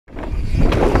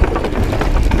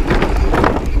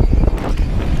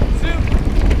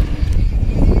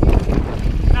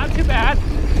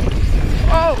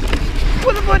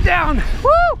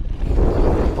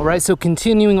right, so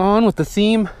continuing on with the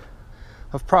theme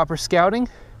of proper scouting,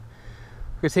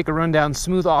 we're gonna take a run down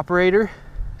Smooth Operator,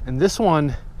 and this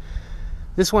one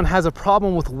has a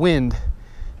problem with wind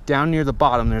down near the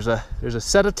bottom. There's a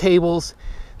set of tables.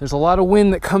 There's a lot of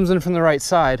wind that comes in from the right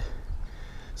side,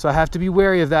 so I have to be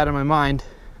wary of that in my mind.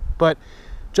 But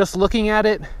just looking at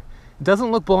it, it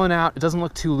doesn't look blown out. It doesn't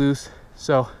look too loose,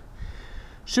 so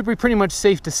should be pretty much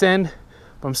safe to send.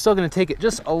 But I'm still going to take it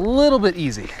just a little bit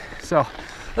easy. So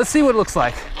let's see what it looks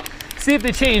like. See if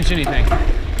they changed anything.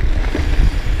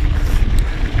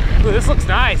 Ooh, this looks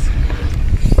nice.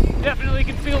 Definitely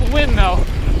can feel the wind though.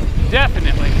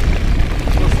 Definitely.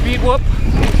 Little speed whoop.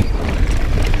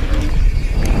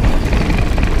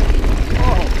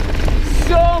 Oh,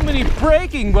 so many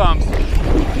braking bumps.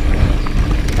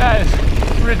 That is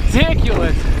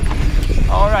ridiculous.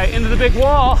 All right, into the big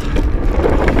wall.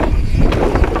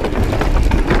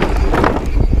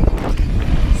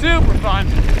 Super fun.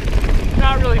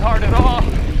 Not really hard at all.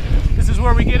 This is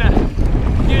where we get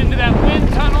into that wind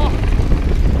tunnel.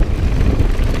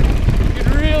 You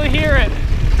can really hear it.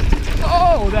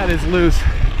 Oh, that is loose.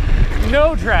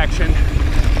 No traction.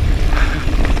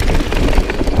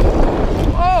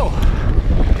 Oh,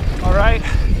 all right.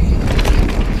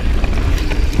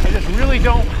 I just really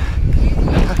don't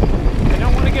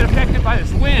want to get affected by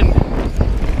this wind.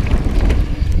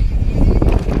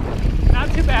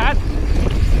 Not too bad.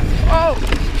 Oh,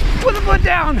 put the foot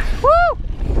down. Woo!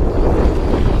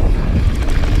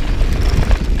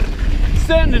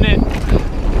 Sending it.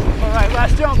 All right,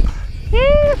 last jump.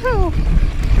 Yee-hoo.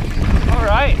 All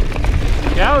right.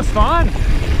 Yeah, it was fun.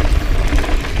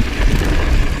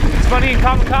 It's funny, in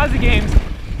kamikaze games,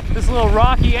 this little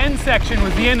rocky end section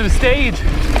was the end of the stage.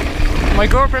 My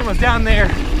girlfriend was down there.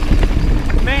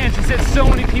 Man, she said so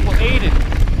many people ate it.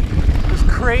 It was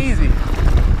crazy.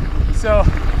 So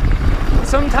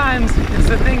sometimes it's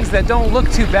the things that don't look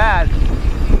too bad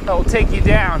that will take you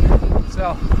down.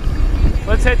 So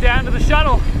let's head down to the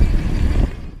shuttle.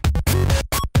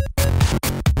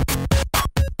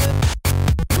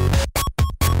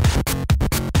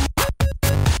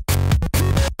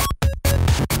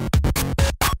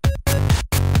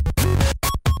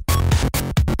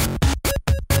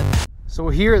 So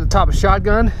we're here at the top of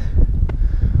Shotgun.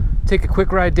 Take a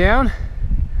quick ride down,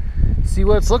 see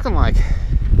what it's looking like.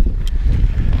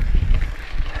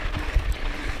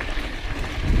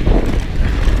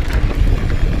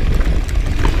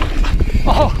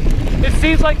 Oh, it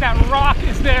seems like that rock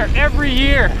is there every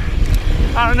year.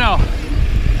 I don't know,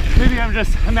 maybe I'm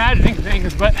just imagining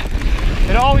things, but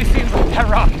it always seems like that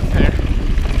rock is there.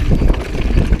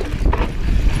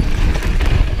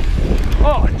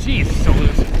 Oh, geez, so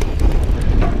loose.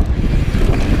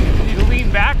 Need to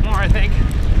lean back more, I think.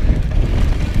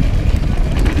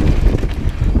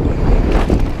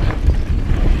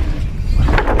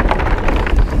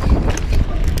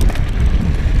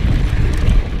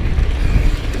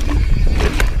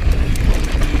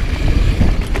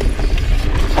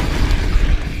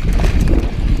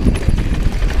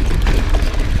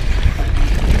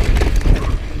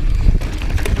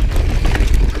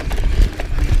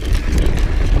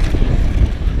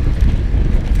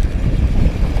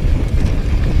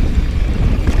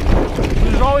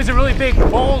 A really big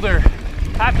boulder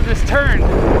after this turn.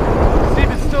 See if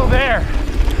it's still there.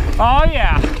 Oh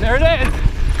yeah, there it is.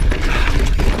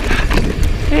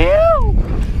 Ew!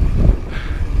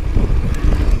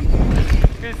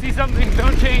 Gonna see something,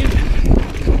 don't change.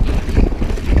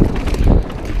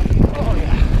 Oh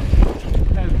yeah,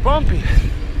 that's bumpy.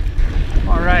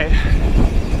 All right.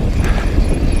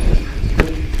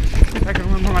 See if I can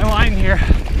remember my line here.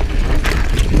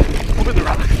 Over the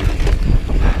rock.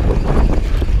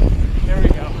 There we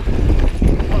go.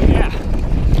 Oh yeah,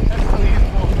 that's really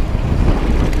useful.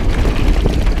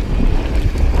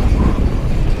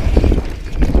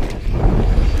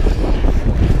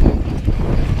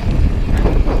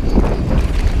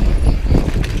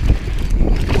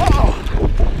 Whoa,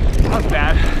 that was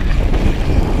bad.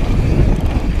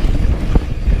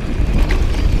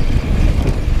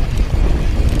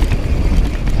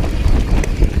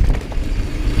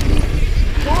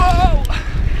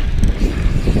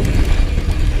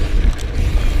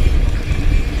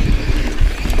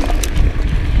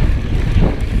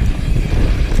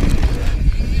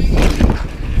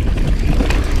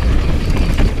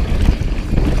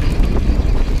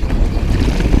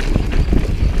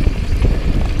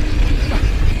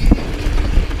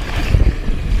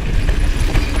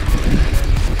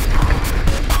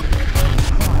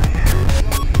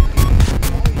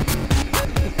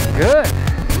 Good.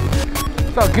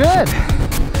 Felt good.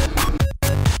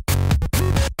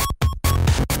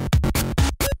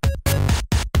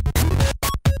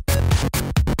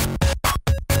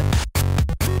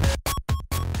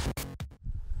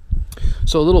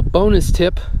 So a little bonus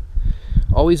tip,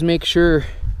 always make sure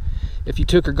if you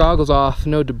took your goggles off,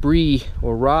 no debris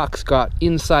or rocks got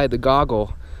inside the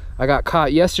goggle. I got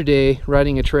caught yesterday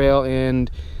riding a trail and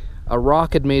a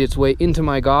rock had made its way into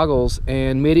my goggles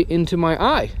and made it into my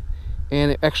eye.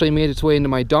 And it actually made its way into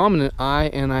my dominant eye,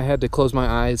 and I had to close my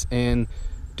eyes and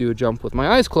do a jump with my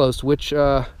eyes closed, which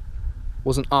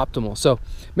wasn't optimal. So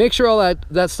make sure all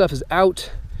that stuff is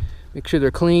out, make sure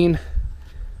they're clean,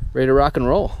 ready to rock and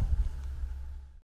roll.